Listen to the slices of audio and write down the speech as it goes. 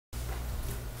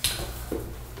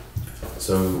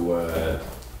So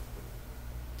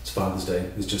it's Father's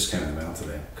Day. This just came in the mail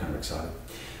today. Kind of excited.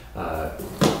 I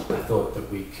thought that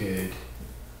we could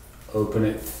open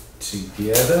it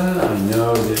together. I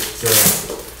know that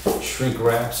shrink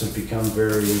wraps have become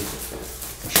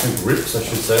shrink rips, I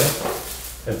should say,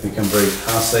 have become very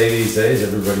passé these days.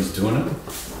 Everybody's doing it.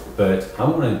 But I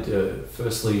wanted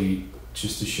firstly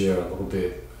just to share a little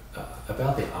bit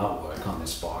about the artwork on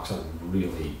this box. I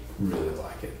really, really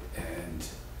like it. And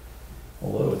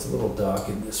although it's a little dark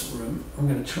in this room, I'm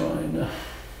going to try and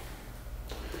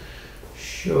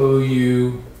show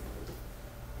you.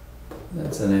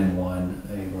 That's an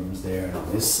M1 Abrams there, and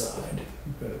on this side,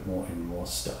 we've got it more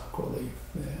stark relief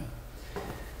there.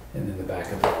 And then the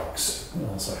back of the box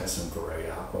also has some great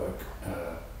artwork.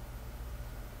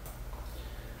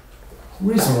 The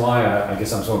reason why I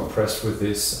guess I'm so impressed with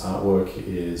this artwork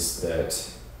is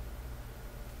that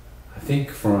I think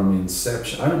from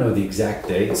inception, I don't know the exact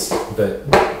dates, but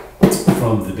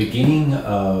from the beginning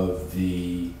of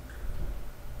the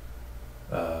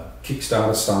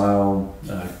Kickstarter style,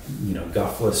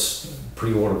 guffless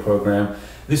pre-order program,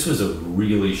 this was a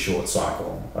really short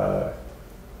cycle.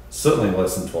 Certainly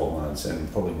less than 12 months,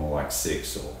 and probably more like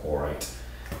 6 or 8.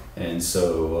 And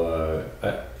so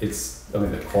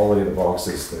the quality of the box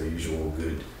is the usual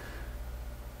good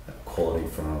quality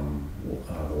from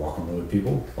the Lock and Load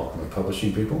people, Lock and Load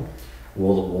publishing people.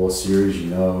 World at War series,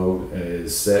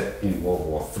 is set in World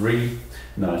War III,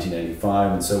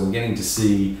 1985, and so we're getting to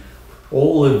see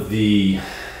all of the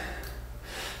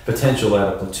potential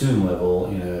at a platoon level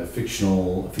in a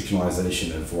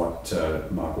fictionalization of what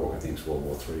Mark Walker thinks World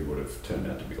War III would have turned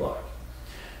out to be like.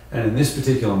 And in this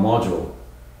particular module,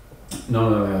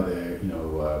 not only are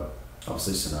there,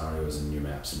 obviously scenarios and new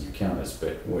maps and new counters,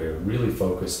 but we're really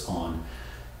focused on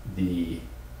the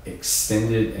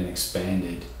extended and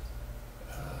expanded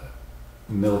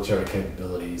military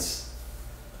capabilities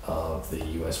of the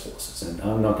US forces. And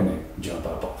I'm not going to jump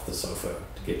up off the sofa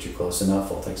to get you close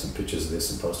enough. I'll take some pictures of this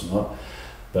and post them up.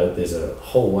 But there's a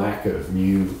whole whack of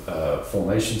new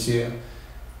formations here.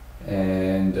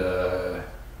 And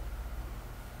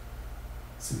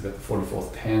so we've got the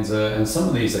 44th Panzer, and some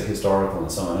of these are historical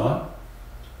and some are not.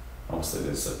 Obviously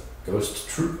there's a ghost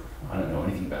troop. I don't know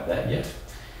anything about that yet.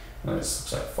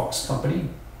 This looks like Fox Company,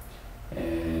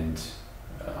 and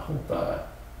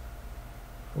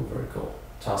very cool.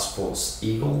 Task Force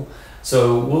Eagle.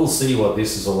 So we'll see what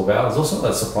this is all about. There's also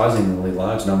a surprisingly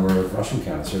large number of Russian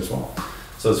counters here as well.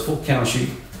 So it's full counter sheet.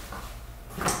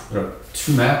 There are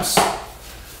 2 maps,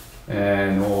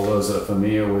 and all those that are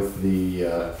familiar with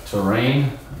the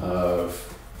terrain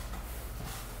of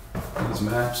these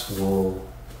maps will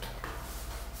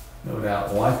no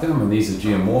doubt like them. And these are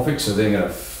geomorphic, so they're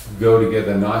going to go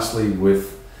together nicely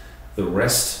with the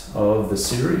rest of the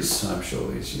series. I'm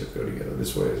sure these go together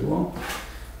this way as well,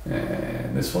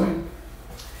 and this way.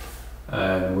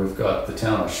 And we've got the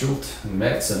town of Schult, and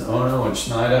Metz, and Ono, and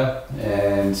Schneider,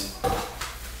 and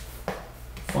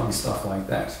fun stuff like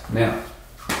that. Now,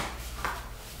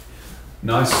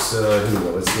 nice, here we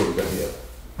go, let's see what we've got here.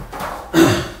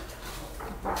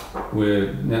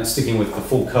 We're now sticking with the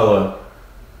full color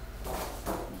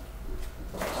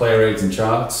player aids and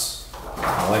charts.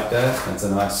 I like that. That's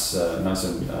a nice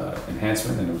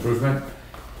enhancement and improvement.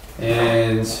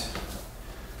 And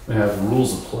we have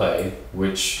rules of play,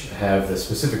 which have the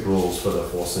specific rules for the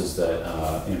forces that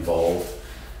are involved.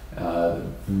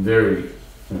 In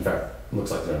fact,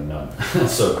 looks like there are none.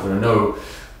 So there are no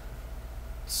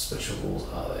special rules,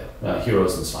 are there?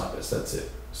 Heroes and snipers, that's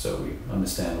it. So we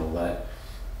understand all that.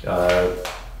 A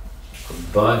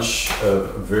bunch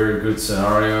of very good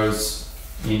scenarios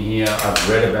in here. I've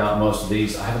read about most of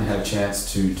these. I haven't had a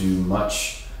chance to do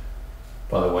much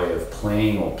by the way of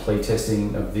playing or play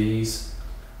testing of these,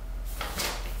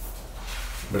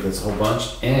 but there's a whole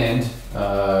bunch. And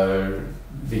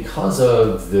because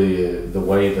of the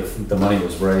way the money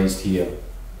was raised here,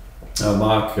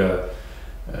 Mark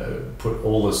put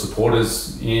all the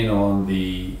supporters in on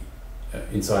the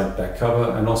inside back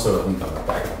cover, and also I think on the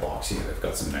back of the box here they've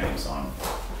got some names on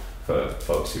for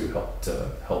folks who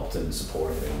helped and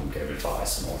supported and gave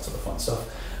advice and all sort of fun stuff.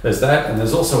 There's that, and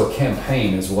there's also a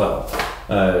campaign as well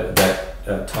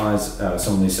that ties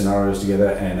some of these scenarios together,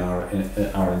 and are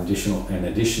an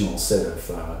additional set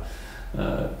of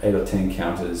 8 or 10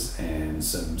 counters and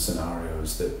some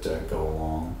scenarios that go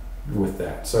along with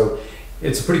that. So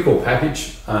it's a pretty cool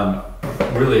package. I'm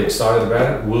really excited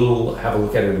about it. We'll have a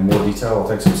look at it in more detail. I'll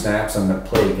take some snaps. I'm going to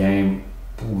play a game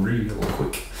real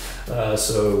quick.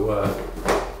 So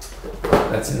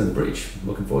that's into the breach.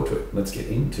 Looking forward to it. Let's get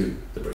into the breach.